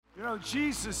You know,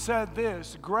 Jesus said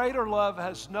this, greater love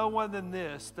has no one than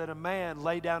this, that a man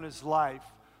lay down his life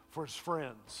for his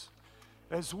friends.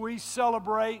 As we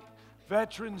celebrate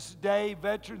Veterans Day,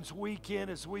 Veterans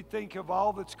Weekend, as we think of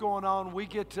all that's going on, we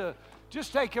get to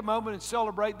just take a moment and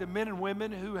celebrate the men and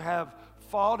women who have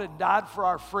fought and died for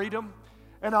our freedom.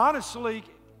 And honestly,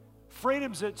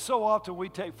 freedoms that so often we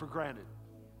take for granted.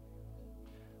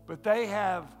 But they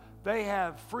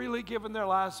have freely given their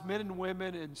lives, men and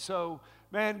women, and so,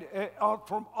 man,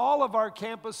 from all of our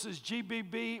campuses,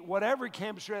 GBB, whatever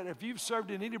campus you're at, if you've served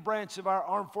in any branch of our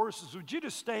armed forces, would you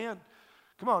just stand?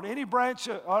 Come on, any branch,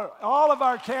 all of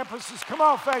our campuses. Come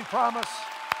on, Faith Promise.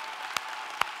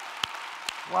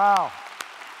 Wow.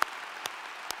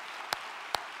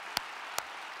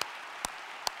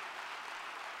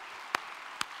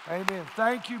 Amen.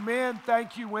 Thank you, men.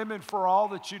 Thank you, women, for all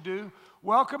that you do.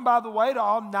 Welcome, by the way, to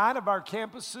all 9 of our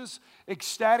campuses.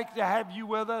 Ecstatic to have you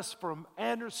with us from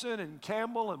Anderson and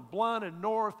Campbell and Blount and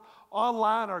North,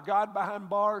 online or God Behind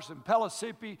Bars and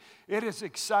Pellissippi. It is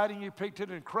exciting. You picked an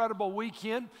incredible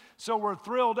weekend, so we're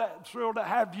thrilled to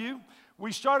have you.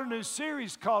 We start a new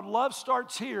series called Love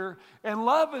Starts Here, and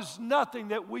love is nothing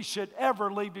that we should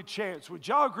ever leave to chance. Would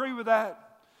y'all agree with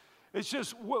that? It's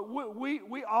just,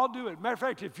 we all do it. Matter of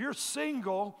fact, if you're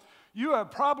single, you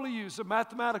have probably used a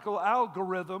mathematical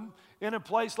algorithm in a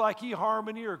place like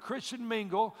eHarmony or Christian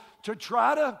Mingle to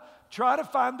try to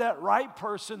find that right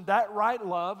person, that right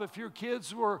love. If your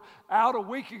kids were out a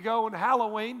week ago on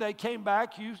Halloween, they came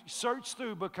back, you searched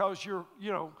through because you're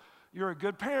a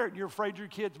good parent. You're afraid your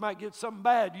kids might get something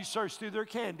bad. You searched through their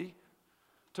candy,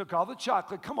 took all the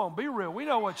chocolate. Come on, be real. We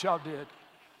know what y'all did.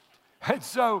 And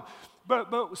so,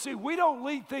 but see, we don't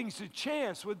leave things to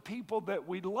chance with people that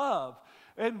we love.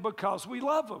 And because we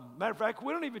love them. Matter of fact,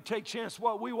 we don't even take chance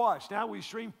what we watch. Now we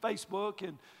stream Facebook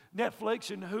and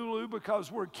Netflix and Hulu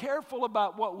because we're careful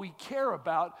about what we care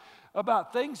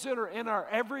about things that are in our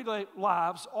everyday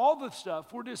lives, all the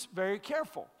stuff. We're just very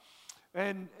careful.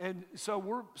 And so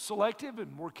we're selective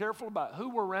and we're careful about who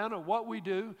we're around and what we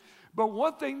do. But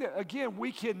one thing that, again,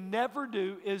 we can never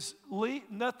do is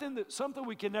something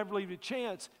we can never leave to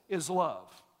chance is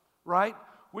love, right?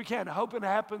 We can't hope it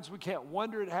happens. We can't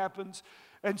wonder it happens.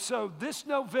 And so this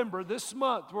November, this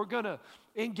month, we're going to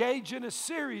engage in a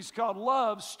series called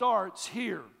Love Starts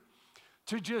Here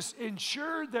to just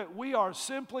ensure that we are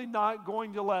simply not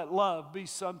going to let love be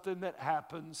something that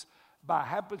happens by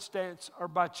happenstance or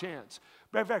by chance.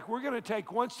 Matter of fact, we're going to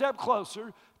take one step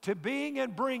closer to being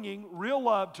and bringing real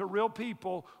love to real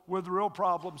people with real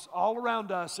problems all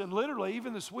around us. And literally,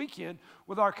 even this weekend,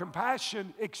 with our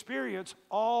compassion experience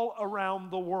all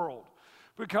around the world.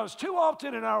 Because too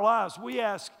often in our lives, we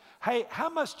ask, hey, how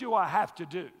much do I have to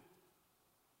do?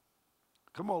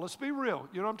 Come on, let's be real.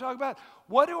 You know what I'm talking about?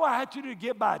 What do I have to do to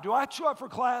get by? Do I show up for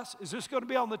class? Is this going to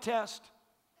be on the test?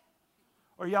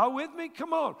 Are y'all with me?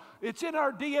 Come on. It's in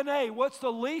our DNA. What's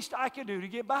the least I can do to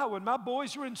get by? When my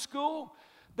boys were in school,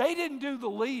 they didn't do the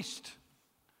least.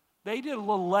 They did a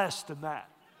little less than that.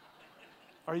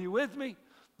 Are you with me?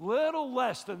 Little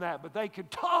less than that, but they could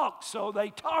talk, so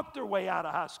they talked their way out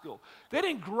of high school. They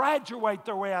didn't graduate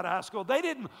their way out of high school. They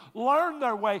didn't learn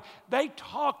their way. They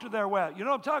talked their way out. You know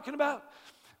what I'm talking about?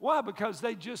 Why? Because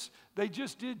they just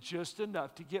did just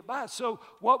enough to get by. So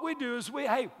what we do is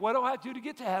hey, what do I have to do to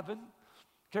get to heaven?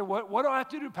 Okay, what do I have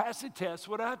to do to pass the test?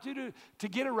 What do I have to do to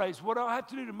get a raise? What do I have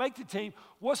to do to make the team?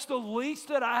 What's the least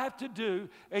that I have to do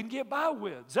and get by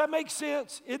with? Does that make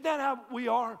sense? Isn't that how we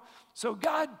are? So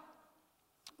God,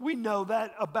 we know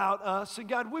that about us. And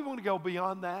God, we want to go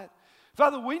beyond that.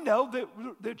 Father, we know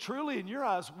that truly in your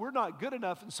eyes, we're not good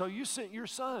enough. And so you sent your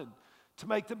son to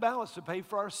make the balance, to pay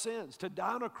for our sins, to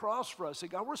die on a cross for us. And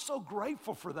God, we're so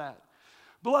grateful for that.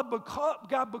 Beloved,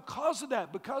 because of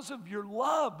that, because of your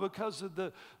love, because of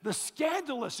the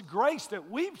scandalous grace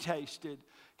that we've tasted,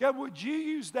 God, would you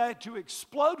use that to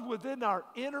explode within our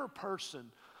inner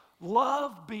person,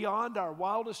 love beyond our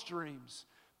wildest dreams,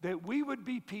 that we would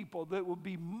be people that would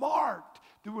be marked,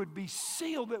 that would be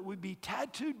sealed, that would be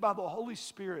tattooed by the Holy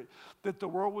Spirit, that the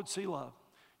world would see love.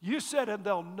 You said, and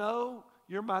they'll know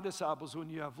you're my disciples when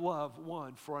you have love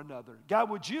one for another. God,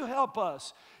 would you help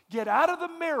us get out of the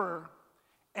mirror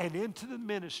and into the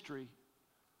ministry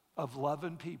of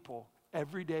loving people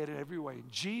every day and in every way. In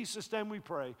Jesus' name we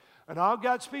pray. And all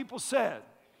God's people said,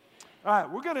 all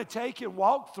right, we're going to take and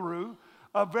walk through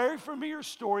a very familiar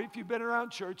story if you've been around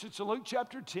church. It's in Luke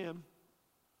chapter 10.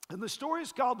 And the story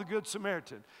is called The Good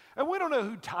Samaritan. And we don't know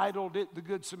who titled it The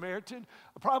Good Samaritan.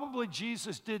 Probably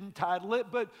Jesus didn't title it.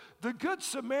 But The Good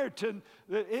Samaritan,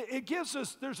 it gives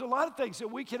us, there's a lot of things that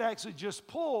we can actually just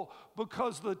pull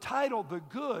because the title, The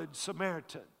Good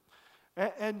Samaritan.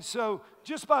 And so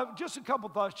just a couple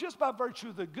thoughts, just by virtue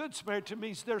of the Good Samaritan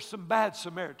means there's some bad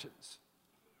Samaritans.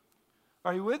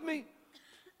 Are you with me?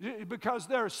 Because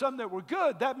there are some that were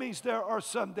good, that means there are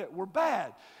some that were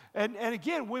bad. And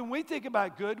again, when we think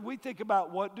about good, we think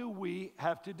about what do we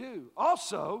have to do.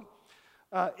 Also,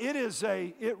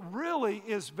 it really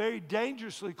is very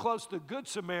dangerously close, the Good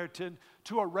Samaritan,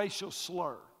 to a racial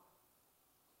slur.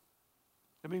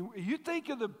 I mean, you think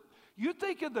of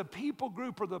the people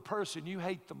group or the person you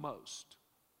hate the most.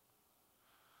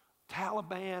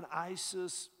 Taliban,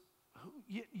 ISIS.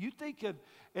 You think of,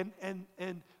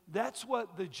 and that's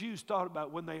what the Jews thought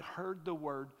about when they heard the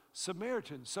word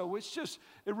Samaritan. So it's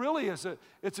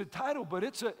a title, but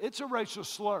it's a racial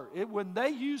slur. When they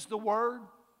used the word,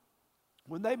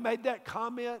 when they made that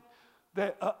comment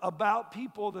that about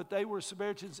people that they were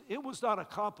Samaritans, it was not a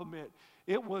compliment.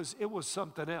 It was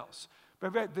something else. But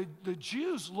in fact, the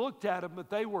Jews looked at them, but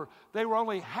they were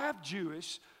only half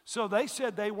Jewish, so they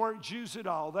said they weren't Jews at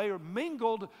all. They were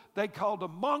mingled. They called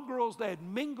them mongrels. They had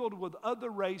mingled with other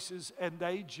races, and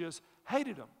they just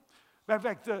hated them. In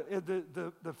fact,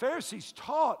 the Pharisees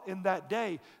taught in that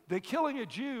day that killing a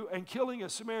Jew and killing a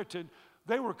Samaritan,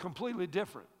 they were completely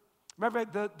different. Matter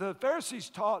of fact, the Pharisees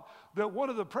taught that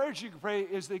one of the prayers you can pray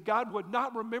is that God would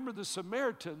not remember the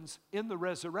Samaritans in the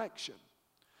resurrection.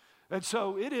 And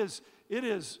so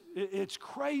it's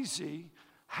crazy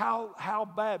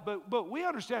how bad, but we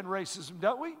understand racism,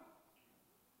 don't we?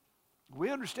 We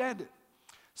understand it.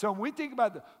 So when we think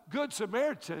about the Good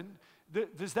Samaritan,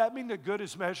 does that mean that good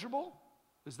is measurable?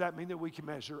 Does that mean that we can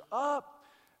measure up?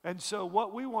 And so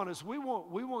what we want is we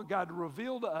want God to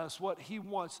reveal to us what He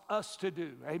wants us to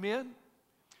do. Amen?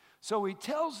 So He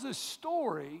tells this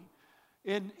story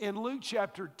in Luke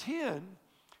chapter 10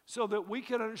 so that we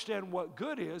can understand what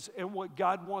good is and what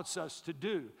God wants us to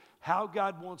do, how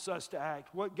God wants us to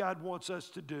act, what God wants us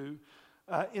to do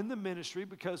in the ministry,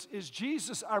 because is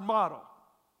Jesus our model?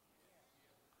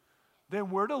 Then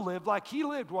we're to live like He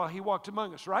lived while He walked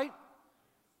among us, right?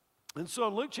 And so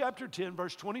in Luke chapter 10,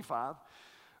 verse 25,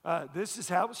 this is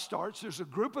how it starts. There's a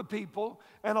group of people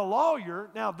and a lawyer.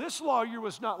 Now, this lawyer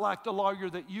was not like the lawyer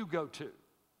that you go to.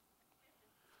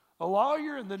 A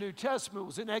lawyer in the New Testament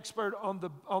was an expert on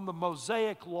the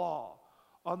Mosaic law,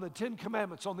 on the Ten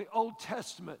Commandments, on the Old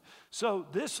Testament. So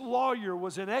this lawyer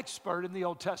was an expert in the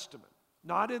Old Testament,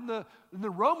 not in the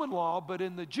Roman law, but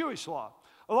in the Jewish law.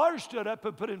 A lawyer stood up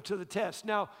and put him to the test.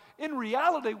 Now, in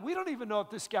reality, we don't even know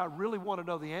if this guy really wanted to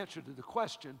know the answer to the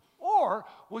question, or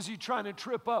was he trying to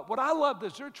trip up? What I love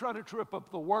is they're trying to trip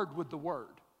up the Word with the Word.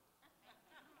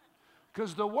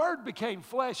 Because the Word became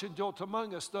flesh and dwelt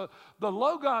among us. The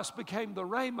Logos became the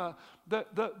Rhema.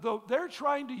 They're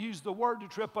trying to use the Word to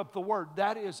trip up the Word.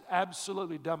 That is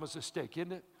absolutely dumb as a stick,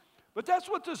 isn't it? But that's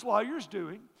what this lawyer's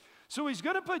doing. So he's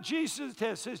going to put Jesus to the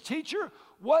test. Says, teacher,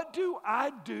 what do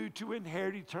I do to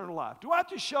inherit eternal life? Do I have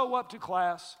to show up to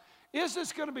class? Is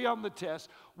this going to be on the test?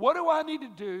 What do I need to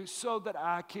do so that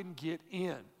I can get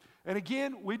in? And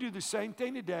again, we do the same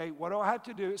thing today. What do I have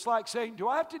to do? It's like saying, do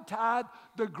I have to tithe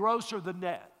the gross or the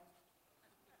net?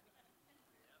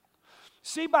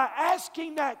 See, by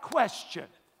asking that question,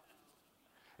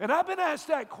 and I've been asked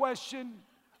that question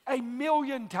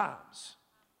 1,000,000 times.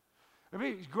 I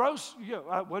mean, gross,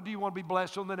 what do you want to be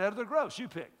blessed on the net or the gross? You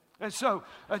pick. And so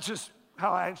that's just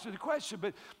how I answer the question.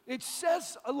 But it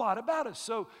says a lot about us.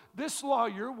 So this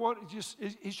lawyer,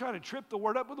 he's trying to trip the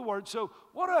Word up with the Word. So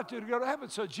what do I have to do to go to heaven?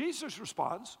 So Jesus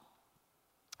responds,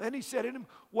 and He said to him,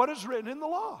 what is written in the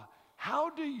law?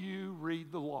 How do you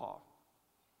read the law?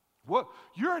 Well,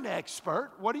 you're an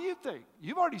expert. What do you think?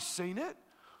 You've already seen it.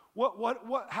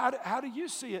 How do you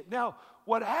see it? Now,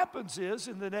 what happens is,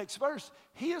 in the next verse,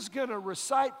 he is going to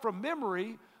recite from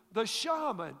memory the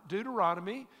Shema,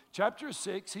 Deuteronomy chapter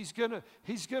 6. He's going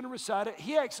to recite it.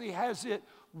 He actually has it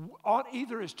on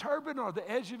either his turban or the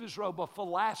edge of his robe, a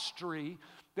phylactery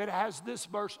that has this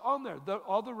verse on there.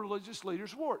 All the religious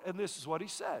leaders wore it, and this is what he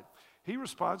said. He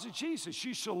responds to Jesus,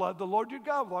 you shall love the Lord your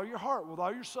God with all your heart, with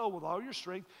all your soul, with all your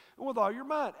strength, and with all your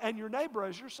mind, and your neighbor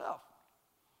as yourself.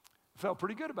 Felt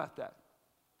pretty good about that.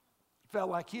 Felt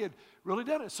like he had really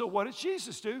done it. So what does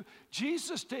Jesus do?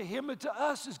 Jesus to him and to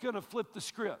us is going to flip the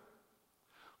script.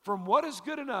 From what is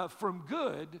good enough, from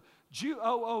good,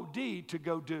 G-O-O-D, to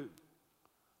go do.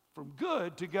 From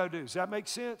good to go do. Does that make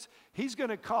sense? He's going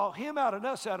to call him out and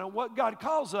us out. And what God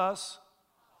calls us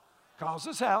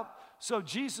out. So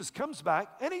Jesus comes back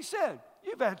and he said,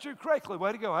 you've answered correctly.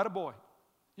 Way to go. Attaboy.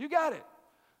 You got it.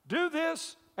 Do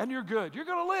this and you're good. You're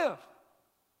going to live.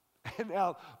 And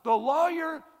now the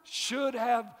lawyer should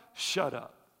have shut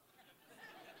up.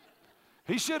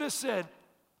 He should have said,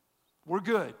 we're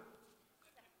good.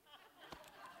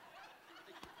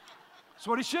 That's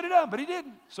what he should have done, but he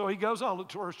didn't. So he goes on, look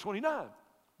to verse 29.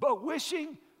 But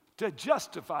wishing to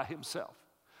justify himself,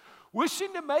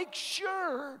 wishing to make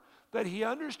sure that he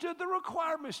understood the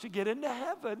requirements to get into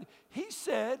heaven, he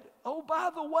said, oh,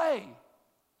 by the way,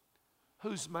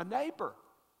 who's my neighbor?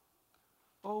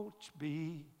 Oh,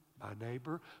 be my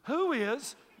neighbor. Who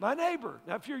is my neighbor?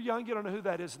 Now, if you're young, you don't know who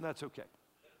that is, and that's okay.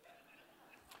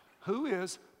 Who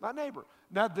is my neighbor?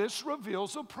 Now, this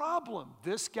reveals a problem.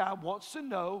 This guy wants to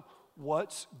know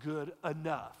what's good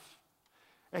enough.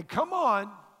 And come on,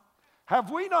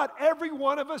 have we not, every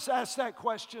one of us, asked that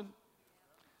question?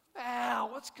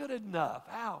 What's good enough?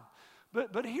 How?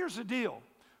 But here's the deal.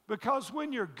 Because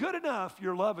when you're good enough,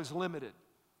 your love is limited.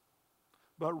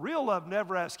 But real love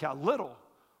never asks how little.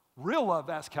 Real love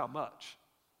asks how much.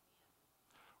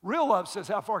 Real love says,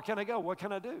 how far can I go? What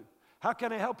can I do? How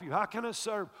can I help you? How can I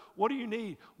serve? What do you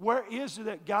need? Where is it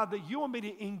that, God, that you want me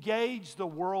to engage the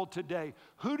world today?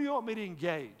 Who do you want me to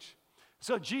engage?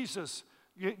 So Jesus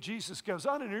goes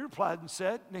on and he replied and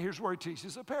said, now here's where he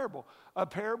teaches a parable. A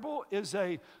parable is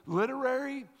a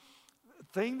literary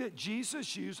thing that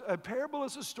Jesus used. A parable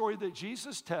is a story that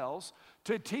Jesus tells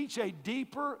to teach a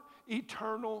deeper,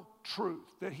 eternal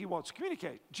truth that he wants to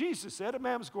communicate. Jesus said a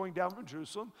man was going down from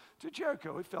Jerusalem to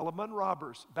Jericho. He fell among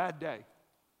robbers. Bad day.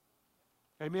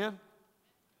 Amen?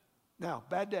 Now,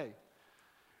 bad day.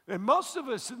 And most of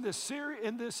us in this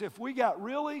series, if we got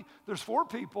really, there's 4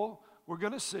 people we're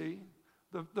going to see.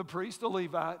 The priest, the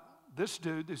Levite, this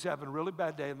dude who's having a really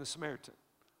bad day, and the Samaritan.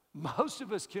 Most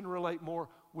of us can relate more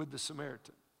with the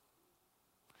Samaritan.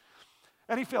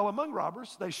 And he fell among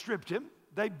robbers. They stripped him.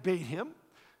 They beat him.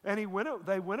 And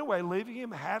they went away, leaving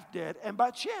him half dead. And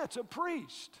by chance, a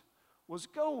priest was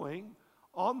going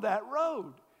on that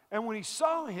road. And when he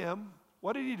saw him,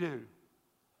 what did he do?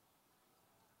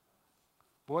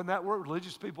 Boy, isn't that what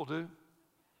religious people do?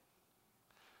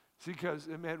 See, because,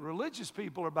 man, religious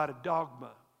people are about a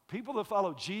dogma. People that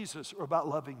follow Jesus are about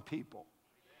loving people.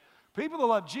 People that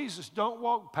love Jesus don't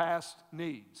walk past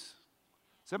needs.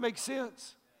 Does that make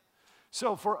sense?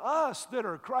 So for us that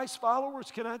are Christ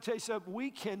followers, can I tell you something?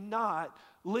 We cannot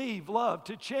leave love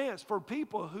to chance for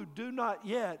people who do not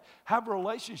yet have a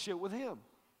relationship with him.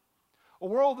 A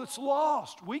world that's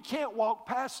lost. We can't walk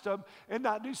past them and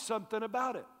not do something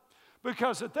about it.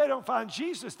 Because if they don't find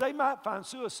Jesus, they might find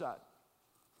suicide.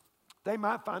 They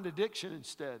might find addiction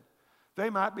instead.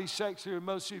 They might be sexually or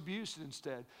emotionally abused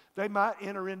instead. They might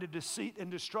enter into deceit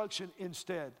and destruction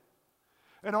instead.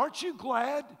 And aren't you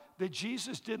glad that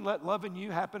Jesus didn't let loving you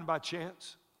happen by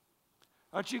chance?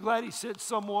 Aren't you glad he sent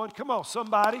someone, come on,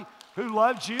 somebody who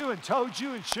loved you and told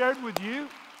you and shared with you?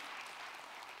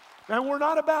 And we're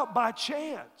not about by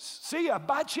chance. See, a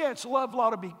by chance love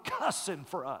ought to be cussing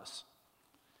for us.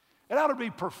 It ought to be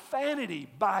profanity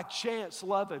by chance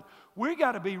loving. We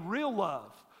got to be real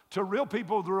love to real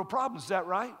people with real problems. Is that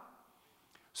right?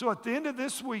 So at the end of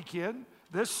this weekend,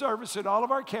 this service at all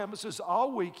of our campuses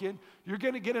all weekend, you're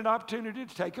going to get an opportunity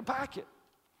to take a packet.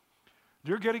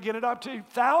 You're going to get an opportunity.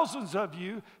 Thousands of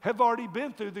you have already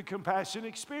been through the compassion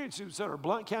experiences at our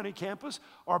Blount County campus,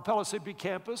 our Pellissippi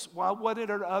campus. Why wasn't it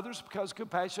at others? Because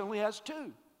Compassion only has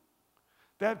 2.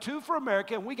 They have 2 for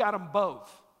America, and we got them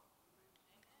both.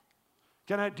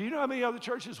 Do you know how many other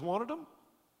churches wanted them?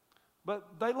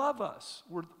 But they love us.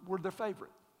 We're their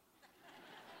favorite.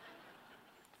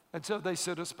 And so they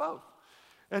sent us both.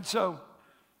 And so,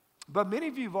 but many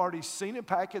of you have already seen a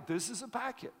packet. This is a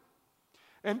packet.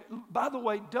 And by the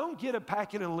way, don't get a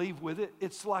packet and leave with it.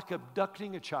 It's like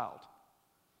abducting a child.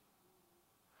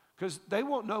 Because they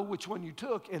won't know which one you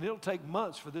took, and it'll take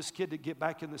months for this kid to get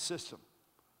back in the system.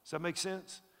 Does that make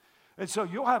sense? And so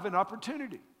you'll have an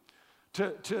opportunity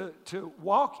to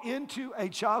walk into a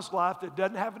child's life that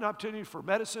doesn't have an opportunity for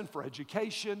medicine, for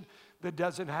education, that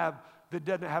doesn't have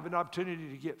an opportunity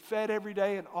to get fed every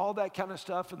day and all that kind of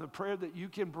stuff, and the prayer that you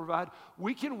can provide.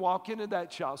 We can walk into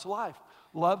that child's life,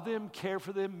 love them, care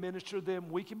for them, minister them.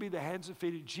 We can be the hands and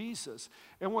feet of Jesus.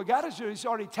 And what God is doing, he's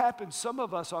already tapping some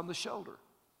of us on the shoulder.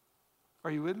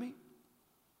 Are you with me?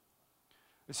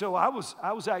 And so I was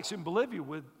actually in Bolivia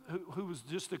with who was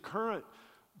just the current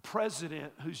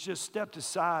president who's just stepped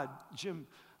aside. Jim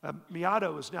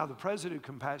Miato is now the president of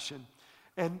Compassion.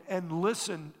 And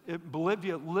listen, in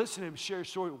Bolivia, listen to him share a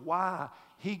story why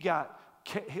he got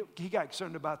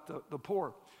concerned about the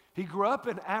poor. He grew up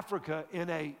in Africa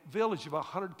in a village of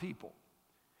 100 people.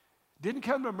 Didn't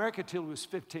come to America till he was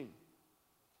 15.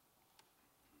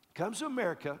 Comes to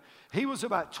America. He was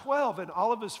about 12 and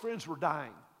all of his friends were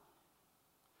dying.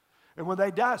 And when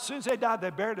they died, as soon as they died, they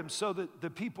buried them so that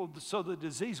the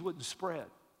disease wouldn't spread.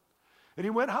 And he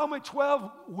went home at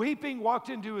 12, weeping, walked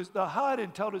into the hut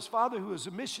and told his father, who was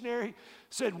a missionary,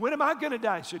 said, when am I going to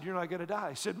die? He said, you're not going to die.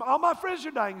 He said, all my friends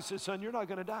are dying. He said, son, you're not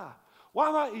going to die. Why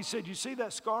am I? He said, you see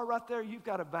that scar right there? You've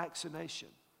got a vaccination.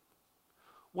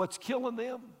 What's killing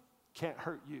them can't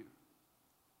hurt you.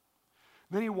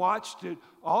 Then he watched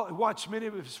many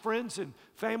of his friends and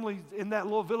family in that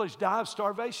little village die of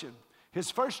starvation. His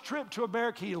first trip to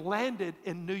America, he landed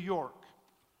in New York.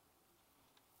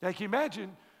 Now, can you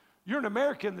imagine? You're an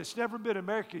American that's never been in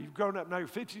America. You've grown up, now you're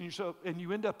 15 years old, and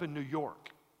you end up in New York.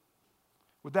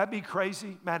 Would that be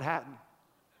crazy? Manhattan.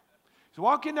 He's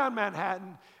walking down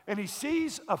Manhattan, and he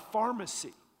sees a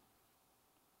pharmacy.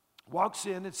 Walks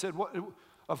in and said, "What?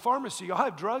 A pharmacy? Y'all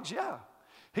have drugs?" Yeah.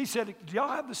 He said, "Do y'all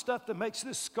have the stuff that makes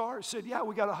this scar?" He said, "Yeah,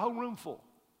 we got a whole room full."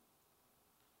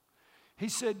 He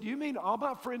said, "Do you mean all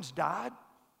my friends died?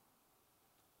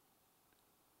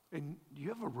 And you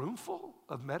have a room full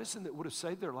of medicine that would have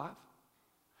saved their life?"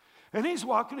 And he's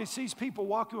walking, he sees people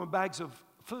walking with bags of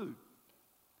food.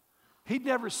 He'd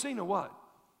never seen a what?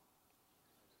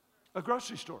 A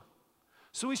grocery store.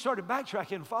 So he started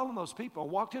backtracking and following those people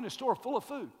and walked in a store full of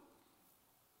food.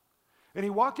 And he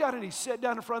walked out and he sat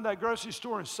down in front of that grocery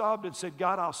store and sobbed and said,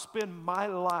 "God, I'll spend my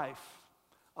life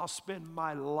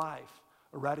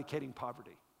eradicating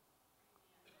poverty."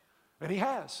 And he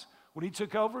has. When he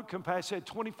took over, Compassion had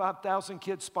 25,000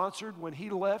 kids sponsored. When he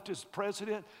left as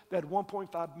president, they had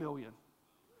 1.5 million.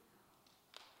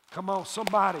 Come on,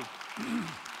 somebody.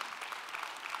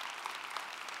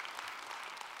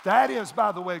 That is,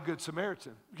 by the way, a good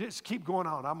Samaritan. Just keep going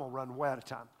on. I'm going to run way out of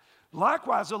time.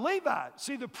 Likewise, a Levite.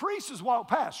 See, the priests has walked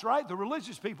past, right? The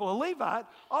religious people. A Levite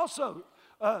also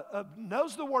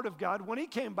knows the word of God. When he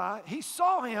came by, he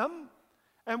saw him,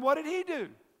 and what did he do?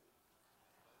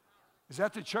 Is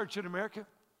that the church in America?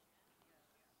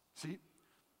 See,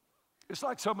 it's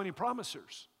like so many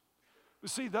promisers. You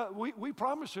see, we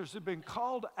promisers have been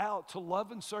called out to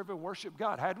love and serve and worship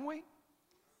God, hadn't we?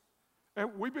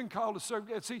 And we've been called to serve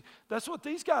God. See, that's what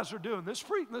these guys are doing. This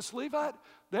Levite,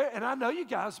 and I know you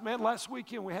guys, man, last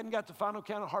weekend we hadn't got the final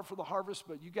count of Heart for the Harvest,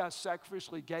 but you guys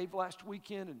sacrificially gave last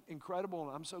weekend, and incredible,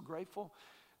 and I'm so grateful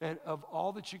and of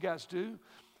all that you guys do.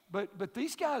 But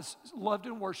these guys loved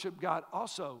and worshiped God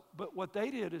also. But what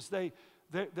they did is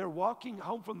they're walking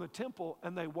home from the temple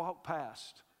and they walk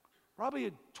past. Probably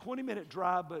a 20-minute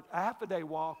drive, but a half a day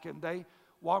walk, and they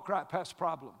walk right past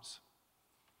problems.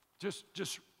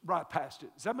 Just right past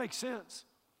it. Does that make sense?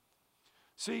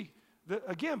 See,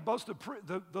 again, both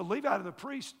the Levite and the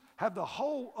priest have the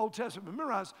whole Old Testament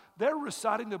memorized. They're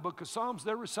reciting the book of Psalms.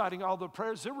 They're reciting all the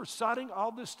prayers. They're reciting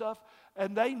all this stuff.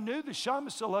 And they knew the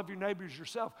psalmist to love your neighbor as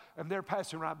yourself. And they're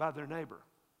passing right by their neighbor.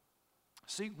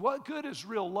 See, what good is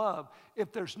real love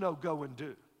if there's no go and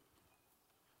do?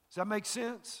 Does that make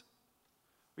sense?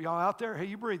 Are y'all out there? Hey,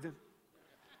 you breathing?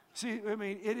 See, I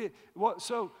mean,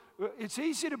 so it's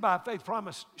easy to buy a Faith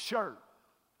Promise shirt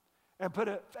and put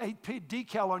a Faith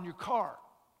decal on your car.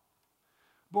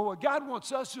 But what God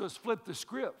wants us to do is flip the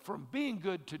script from being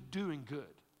good to doing good.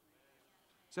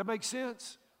 Does that make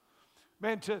sense?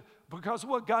 Man, because of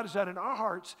what God has done in our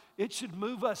hearts, it should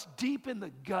move us deep in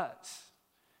the guts.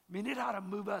 I mean, it ought to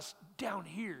move us down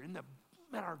here in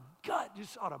our gut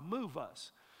just ought to move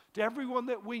us. To everyone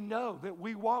that we know, that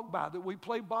we walk by, that we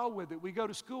play ball with, that we go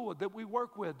to school with, that we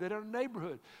work with, that in our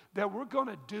neighborhood, that we're going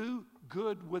to do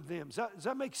good with them. Does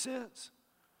that make sense?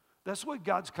 That's what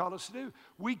God's called us to do.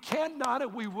 We cannot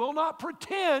and we will not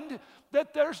pretend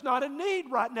that there's not a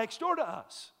need right next door to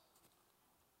us.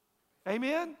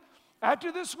 Amen?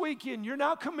 After this weekend, you're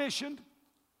now commissioned.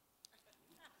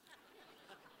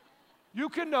 You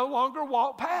can no longer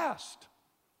walk past.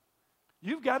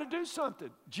 You've got to do something.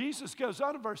 Jesus goes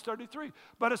on in verse 33.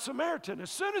 But a Samaritan,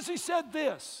 as soon as he said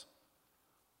this,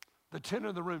 the tenor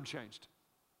of the room changed.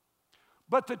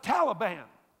 But the Taliban,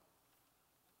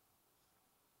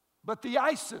 but the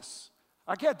ISIS,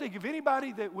 I can't think of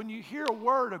anybody that when you hear a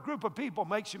word, a group of people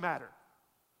makes you madder.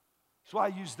 That's why I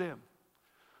use them.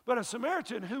 But a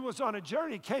Samaritan who was on a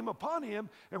journey came upon him,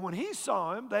 and when he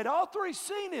saw him, they'd all three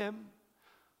seen him.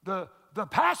 The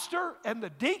pastor and the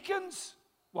deacons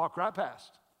walked right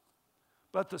past.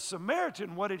 But the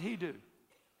Samaritan, what did he do?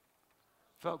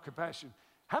 Felt compassion.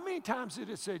 How many times did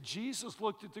it say Jesus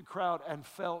looked at the crowd and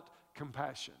felt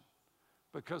compassion?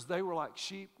 Because they were like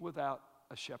sheep without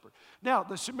a shepherd. Now,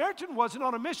 the Samaritan wasn't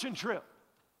on a mission trip.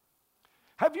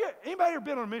 Anybody ever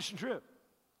been on a mission trip?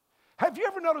 Have you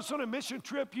ever noticed on a mission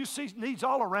trip you see needs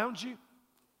all around you?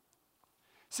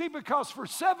 See, because for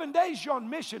 7 days you're on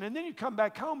mission and then you come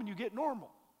back home and you get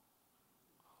normal.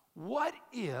 What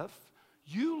if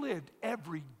you lived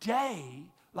every day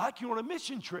like you're on a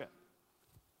mission trip?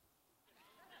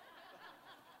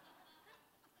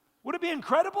 Would it be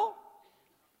incredible?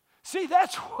 See,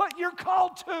 that's what you're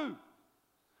called to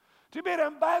be an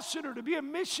ambassador, to be a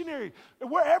missionary.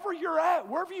 Wherever you're at,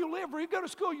 wherever you live, where you go to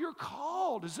school, you're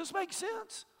called. Does this make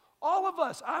sense? All of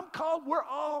us, I'm called, we're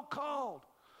all called.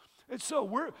 And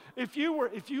so if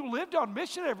you lived on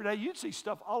mission every day, you'd see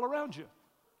stuff all around you.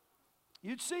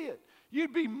 You'd see it.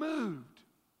 You'd be moved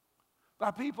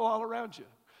by people all around you.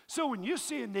 So when you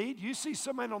see a need, you see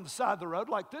someone on the side of the road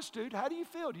like this dude, how do you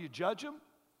feel? Do you judge him?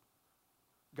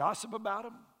 Gossip about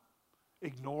him?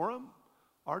 Ignore him?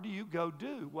 Or do you go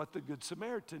do what the Good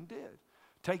Samaritan did?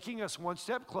 Taking us one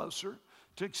step closer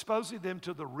to exposing them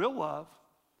to the real love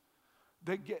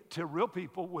that get to real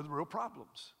people with real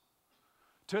problems.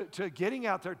 To getting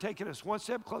out there, taking us one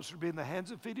step closer to being the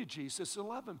hands and feet of Jesus and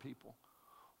loving people.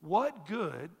 What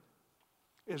good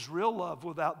is real love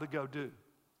without the go-do?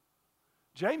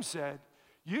 James said,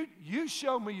 you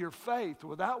show me your faith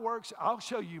without works, I'll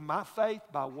show you my faith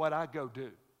by what I go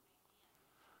do.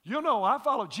 You'll know I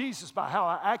follow Jesus by how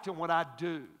I act and what I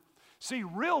do. See,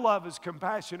 real love is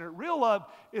compassionate. Real love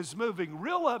is moving.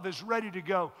 Real love is ready to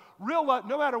go. Real love,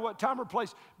 no matter what time or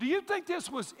place. Do you think this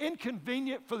was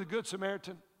inconvenient for the Good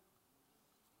Samaritan?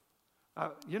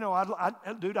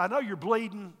 Dude, I know you're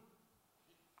bleeding,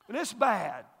 and it's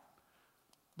bad,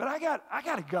 but I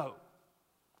got to go.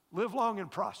 Live long and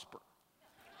prosper.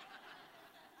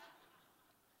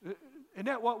 Isn't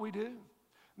that what we do?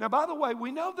 Now, by the way,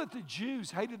 we know that the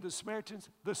Jews hated the Samaritans.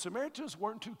 The Samaritans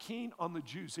weren't too keen on the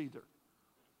Jews either.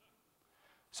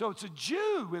 So it's a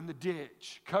Jew in the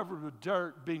ditch, covered with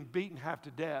dirt, being beaten half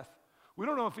to death. We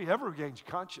don't know if he ever regains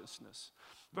consciousness.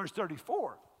 Verse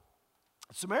 34,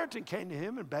 the Samaritan came to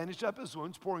him and bandaged up his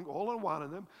wounds, pouring oil and wine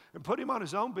on them, and put him on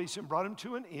his own beast and brought him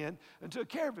to an inn and took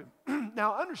care of him.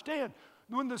 Now, understand,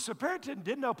 when the Samaritan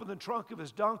didn't open the trunk of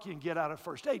his donkey and get out a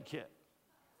first aid kit,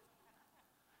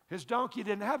 his donkey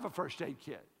didn't have a first aid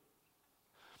kit.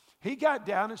 He got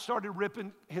down and started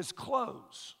ripping his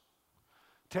clothes,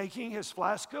 taking his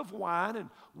flask of wine and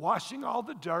washing all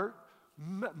the dirt,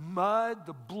 mud,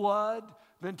 the blood,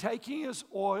 then taking his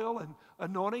oil and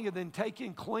anointing, and then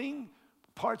taking clean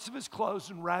parts of his clothes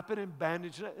and wrapping and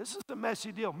bandaging it. This is a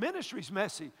messy deal. Ministry's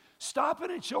messy.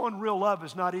 Stopping and showing real love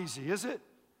is not easy, is it?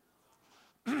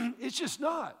 It's just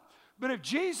not. But if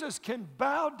Jesus can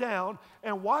bow down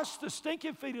and wash the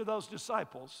stinking feet of those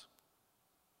disciples,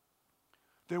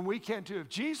 then we can too. If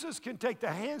Jesus can take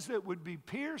the hands that would be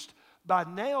pierced by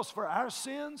nails for our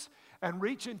sins and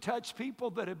reach and touch people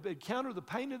that have encountered the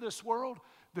pain of this world,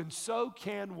 then so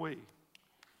can we.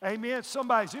 Amen. Is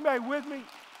anybody with me?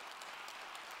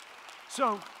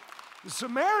 So the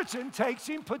Samaritan takes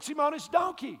him, puts him on his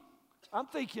donkey. I'm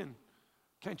thinking,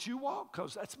 can't you walk?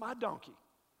 Because that's my donkey.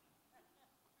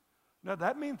 Now,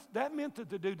 that meant that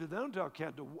the dude to the own donkey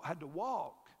had to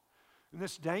walk. And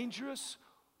this dangerous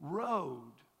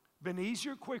road, been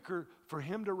easier, quicker for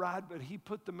him to ride, but he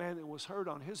put the man that was hurt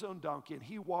on his own donkey, and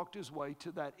he walked his way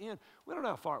to that inn. We don't know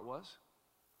how far it was.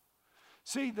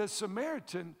 See, the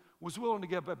Samaritan was willing to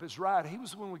give up his ride. He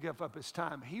was willing to give up his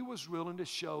time. He was willing to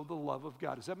show the love of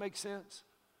God. Does that make sense?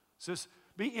 Says,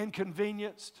 be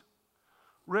inconvenienced.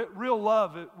 Real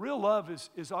love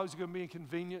is always going to be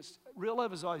inconvenienced. Real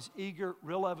love is always eager.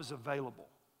 Real love is available.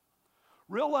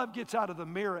 Real love gets out of the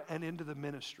mirror and into the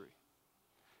ministry.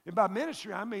 And by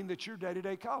ministry, I mean that your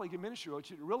day-to-day colleague in ministry.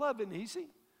 Real love isn't easy.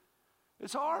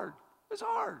 It's hard. It's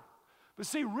hard. But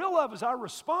see, real love is our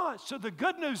response to the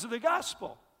good news of the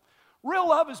gospel. Real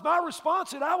love is my response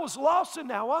that I was lost and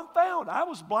now I'm found. I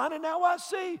was blind and now I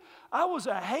see. I was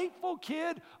a hateful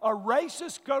kid, a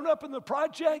racist, grown up in the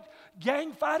project,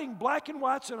 gang fighting black and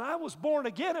whites, and I was born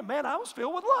again, and man, I was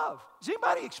filled with love. Has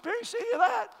anybody experienced any of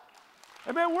that?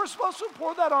 And man, we're supposed to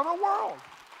pour that on our world.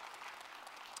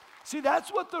 See, that's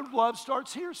what the Love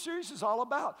Starts Here series is all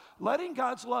about. Letting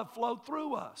God's love flow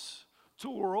through us to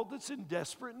a world that's in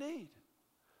desperate need.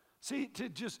 See, to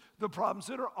just the problems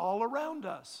that are all around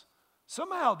us.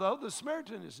 Somehow, though, the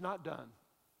Samaritan is not done.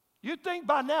 You'd think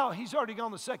by now he's already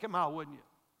gone the second mile, wouldn't you?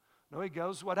 No, he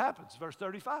goes, what happens? Verse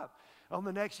 35. On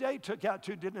the next day, he took out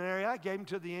 2 denarii, gave them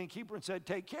to the innkeeper, and said,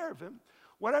 take care of him.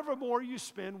 Whatever more you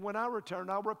spend, when I return,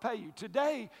 I'll repay you.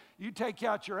 Today, you take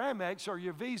out your Amex or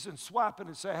your Visa and swipe it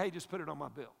and say, hey, just put it on my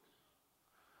bill.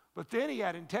 But then he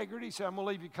had integrity. He said, I'm going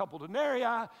to leave you a couple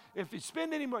denarii. If you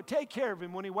spend any more, take care of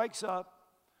him when he wakes up.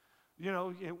 You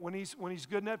know, when he's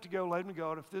good enough to go, let him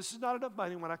go. And if this is not enough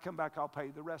money, when I come back, I'll pay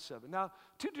you the rest of it. Now,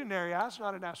 2 denarii is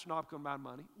not an astronomical amount of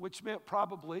money, which meant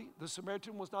probably the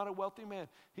Samaritan was not a wealthy man.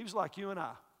 He was like you and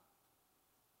I.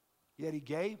 Yet he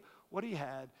gave what he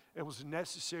had and was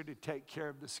necessary to take care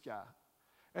of this guy.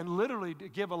 And literally to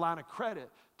give a line of credit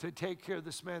to take care of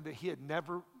this man that he had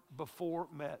never before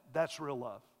met. That's real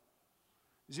love.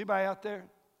 Is anybody out there?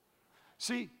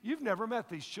 See, you've never met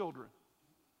these children.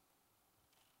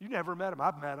 You never met them.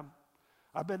 I've met them.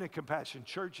 I've been in compassion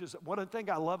churches. One of the things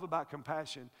I love about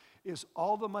compassion is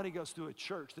all the money goes through a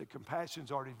church that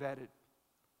compassion's already vetted.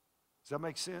 Does that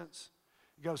make sense?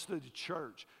 It goes through the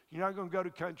church. You're not going to go to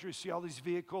countries, see all these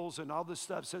vehicles and all this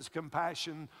stuff says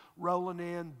compassion rolling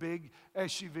in, big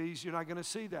SUVs. You're not going to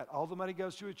see that. All the money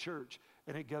goes to a church,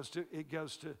 and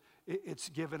it's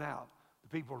given out. The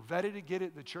people are vetted to get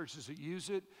it, the churches that use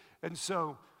it. And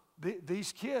so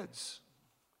these kids,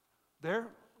 they're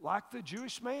like the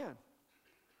Jewish man.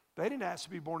 They didn't ask to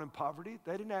be born in poverty.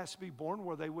 They didn't ask to be born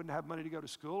where they wouldn't have money to go to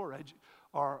school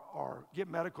or get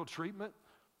medical treatment.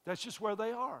 That's just where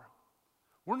they are.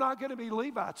 We're not going to be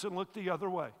Levites and look the other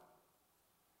way.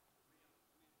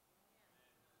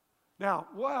 Now,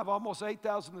 we'll have almost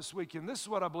 8,000 this weekend. This is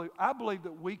what I believe. I believe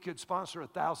that we could sponsor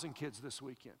 1,000 kids this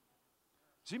weekend.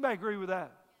 Does anybody agree with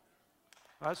that?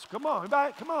 Come on,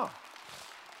 anybody, come on.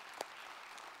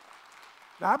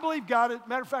 Now, I believe God,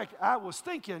 matter of fact, I was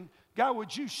thinking, God,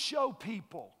 would you show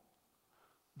people,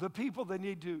 the people that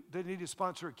need to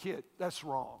sponsor a kid? That's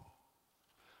wrong.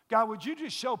 God, would you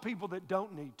just show people that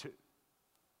don't need to?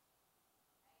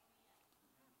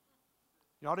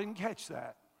 Y'all didn't catch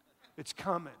that. It's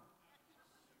coming.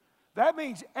 That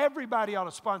means everybody ought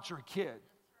to sponsor a kid,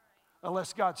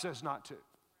 unless God says not to.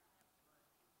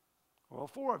 Well,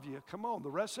 4 of you, come on. The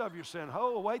rest of you are saying,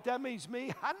 oh, wait, that means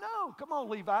me? I know. Come on,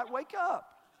 Levite, wake up.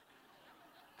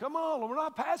 Come on, we're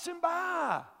not passing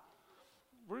by.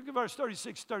 We're going to verse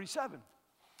 36, 37.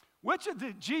 Which of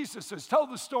the Jesuses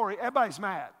told the story, everybody's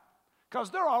mad, because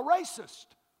they're all racist.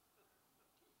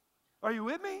 Are you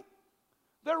with me?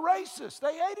 They're racist.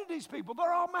 They hated these people.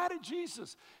 They're all mad at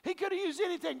Jesus. He could have used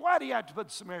anything. Why did he have to put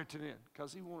the Samaritan in?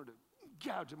 Because he wanted to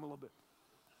gouge him a little bit.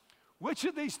 Which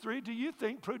of these 3 do you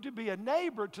think proved to be a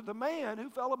neighbor to the man who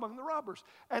fell among the robbers?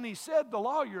 And he said, the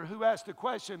lawyer who asked the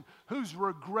question, who's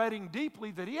regretting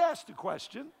deeply that he asked the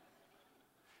question,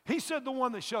 he said the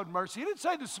one that showed mercy. He didn't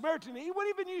say the Samaritan. He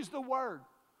wouldn't even use the word.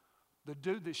 The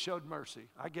dude that showed mercy.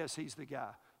 I guess he's the guy.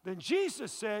 Then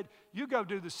Jesus said, you go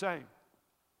do the same.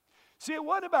 See, it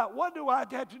wasn't about what do I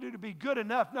have to do to be good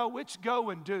enough. No, it's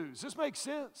go and do. Does this make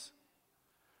sense?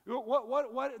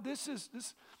 What this is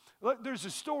this. Look, there's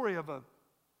a story of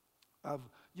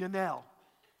Yanel, a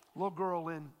little girl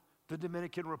in the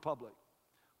Dominican Republic.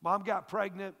 Mom got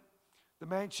pregnant. The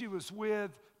man she was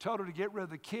with told her to get rid of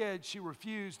the kid. She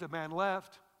refused. The man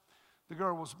left. The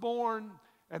girl was born,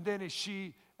 and then as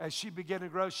she began to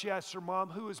grow, she asked her mom,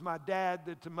 who is my dad?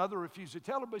 That the mother refused to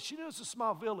tell her, but she knew it's a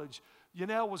small village.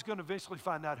 Yanel was going to eventually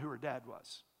find out who her dad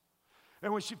was.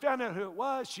 And when she found out who it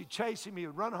was, she'd chase him. He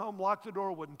would run home, lock the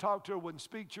door, wouldn't talk to her, wouldn't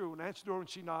speak to her, wouldn't answer the door when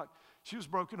she knocked. She was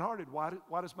brokenhearted.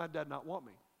 Why does my dad not want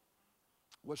me?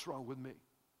 What's wrong with me?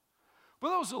 But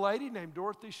there was a lady named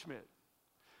Dorothy Schmidt.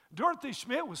 Dorothy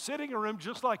Schmidt was sitting in a room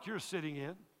just like you're sitting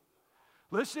in,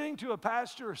 listening to a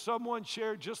pastor or someone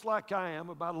share just like I am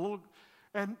about a little,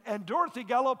 and Dorothy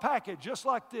got a little packet just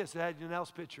like this that had Yanel's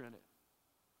picture in it.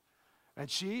 And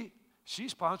she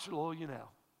sponsored a little Yanel.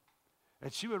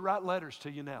 And she would write letters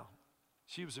to Yanel.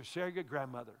 She was her surrogate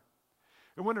grandmother.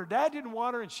 And when her dad didn't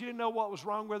want her and she didn't know what was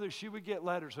wrong with her, she would get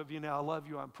letters of Yanel, I love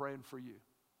you, I'm praying for you.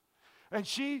 And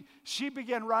she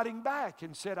began writing back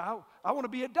and said, I want to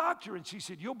be a doctor. And she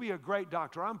said, you'll be a great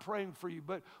doctor. I'm praying for you.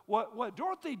 But what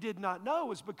Dorothy did not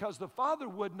know is because the father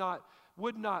would not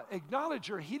acknowledge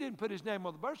her, he didn't put his name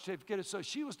on the birth certificate, and so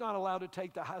she was not allowed to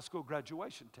take the high school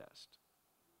graduation test.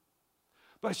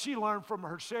 But she learned from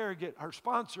her surrogate, her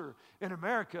sponsor in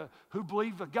America, who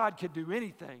believed that God could do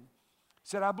anything.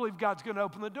 Said, I believe God's going to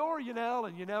open the door, Yanel.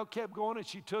 And Yanel kept going, and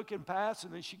she took and passed.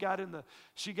 And then she got in the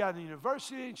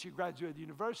university, and she graduated the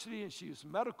university, and she was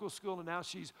in medical school. And now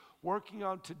she's working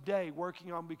on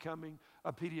becoming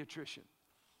a pediatrician.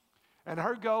 And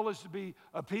her goal is to be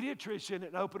a pediatrician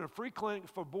and open a free clinic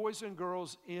for boys and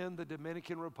girls in the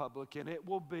Dominican Republic. And it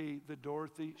will be the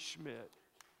Dorothy Schmidt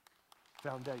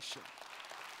Foundation.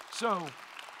 So,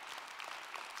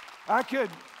 I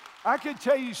could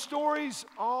tell you stories.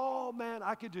 Oh, man,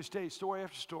 I could just tell you story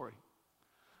after story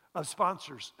of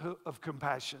sponsors of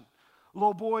compassion. A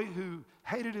little boy who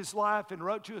hated his life and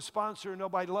wrote to a sponsor,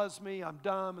 nobody loves me, I'm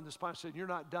dumb. And the sponsor said, you're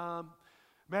not dumb.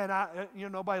 Man,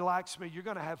 nobody likes me, you're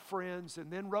going to have friends.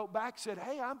 And then wrote back, said,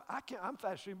 hey, I'm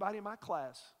faster than anybody in my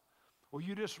class. Well,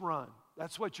 you just run.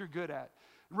 That's what you're good at.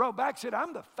 And wrote back, said,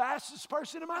 I'm the fastest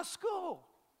person in my school.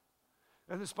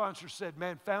 And the sponsor said,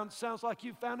 man, sounds like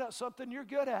you found out something you're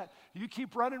good at. You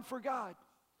keep running for God.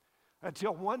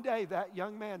 Until one day that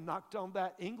young man knocked on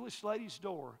that English lady's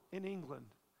door in England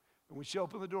And when she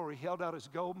opened the door, he held out his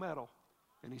gold medal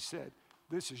and he said,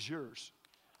 "This is yours.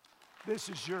 This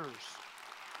is yours."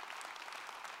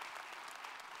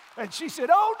 And she said,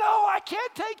 "Oh, no, I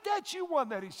can't take that. You won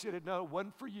that." He said, "No, it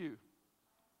wasn't for you.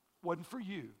 Wasn't for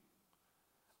you.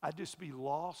 I'd just be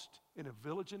lost in a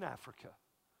village in Africa,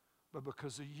 but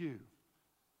because of you."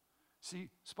 See,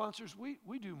 sponsors,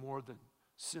 we do more than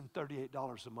send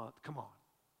 $38 a month. Come on.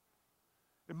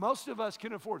 And most of us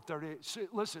can afford 38. So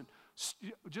listen,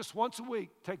 just once a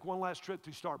week, take one last trip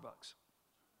through Starbucks.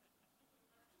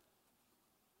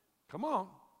 Come on.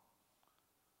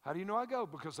 How do you know I go?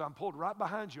 Because I'm pulled right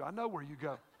behind you. I know where you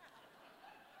go.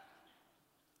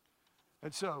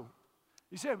 And so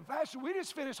he said, "Pastor, we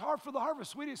just finished Heart for the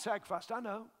Harvest. We just sacrificed." I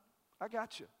know. I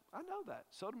got you. I know that.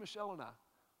 So do Michelle and I.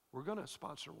 We're going to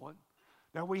sponsor one.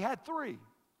 Now, we had three.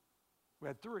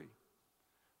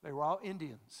 They were all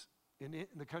Indians in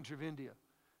the country of India.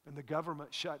 And the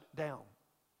government shut down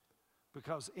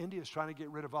because India is trying to get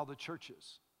rid of all the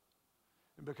churches.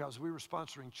 And because we were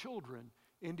sponsoring children,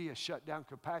 India shut down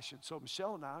Compassion. So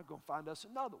Michelle and I are going to find us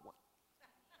another one.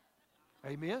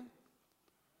 Amen?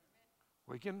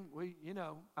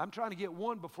 I'm trying to get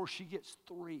one before she gets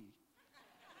three.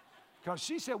 Because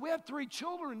she said, "We have 3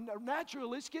 children. Naturally,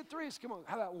 let's get 3. Let's come on,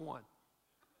 how about one?"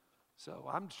 So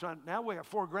I'm trying, now we have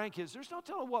 4 grandkids. There's no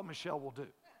telling what Michelle will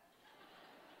do.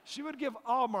 She would give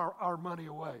all our money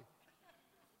away.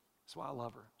 That's why I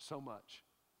love her so much.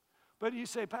 But you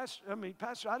say, Pastor,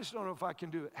 I just don't know if I can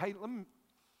do it. Hey,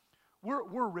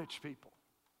 we're rich people.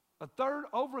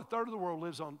 Over a third of the world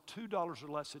lives on $2 or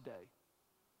less a day.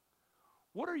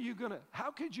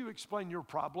 How could you explain your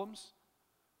problems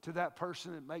to that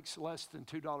person that makes less than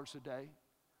 $2 a day?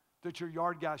 That your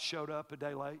yard guy showed up a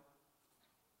day late?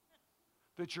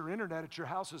 That your internet at your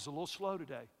house is a little slow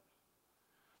today?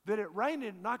 That it rained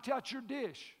and knocked out your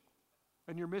dish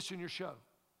and you're missing your show?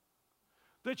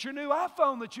 That your new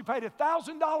iPhone that you paid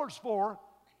 $1,000 for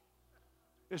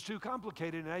is too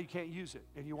complicated and now you can't use it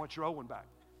and you want your old one back?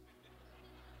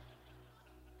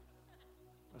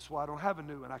 That's why I don't have a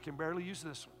new one. I can barely use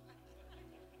this one.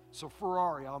 So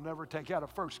Ferrari, I'll never take out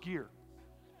of first gear.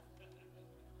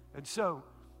 And so,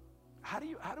 how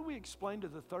do we explain to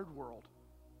the third world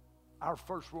our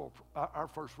first world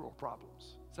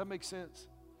problems? Does that make sense?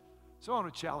 So I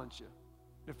want to challenge you.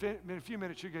 In a few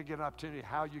minutes, you're going to get an opportunity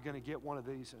how you're going to get one of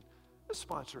these, and let's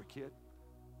sponsor a kid.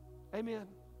 Amen.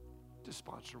 Just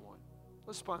sponsor one.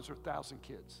 Let's sponsor 1,000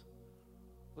 kids.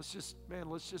 Let's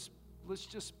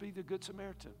just be the Good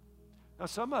Samaritan. Now,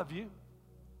 some of you,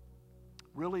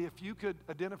 really, if you could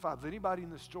identify with anybody in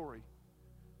the story,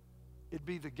 it'd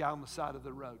be the guy on the side of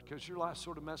the road because your life's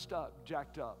sort of messed up,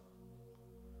 jacked up.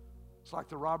 It's like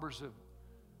the robbers have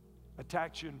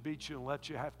attacked you and beat you and left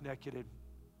you half naked and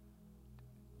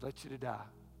let you to die.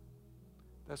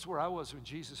 That's where I was when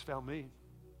Jesus found me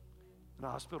in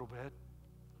a hospital bed,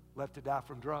 left to die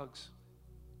from drugs.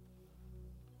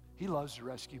 He loves to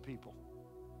rescue people.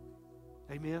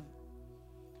 Amen.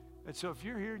 And so if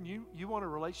you're here and you want a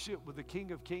relationship with the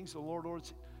King of Kings, the Lord of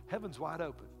Lords, heaven's wide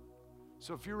open.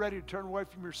 So if you're ready to turn away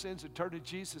from your sins and turn to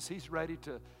Jesus, He's ready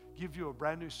to give you a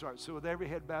brand new start. So with every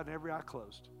head bowed and every eye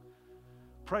closed,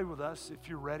 pray with us if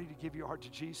you're ready to give your heart to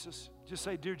Jesus. Just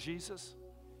say, "Dear Jesus,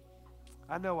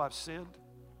 I know I've sinned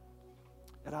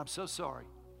and I'm so sorry.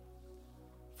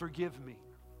 Forgive me.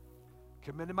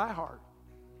 Come into my heart.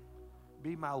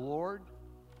 Be my Lord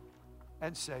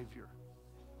and Savior.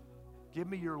 Give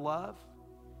me your love.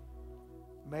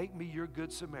 Make me your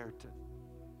Good Samaritan.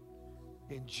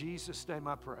 In Jesus' name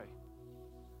I pray."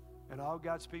 And all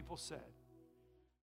God's people said,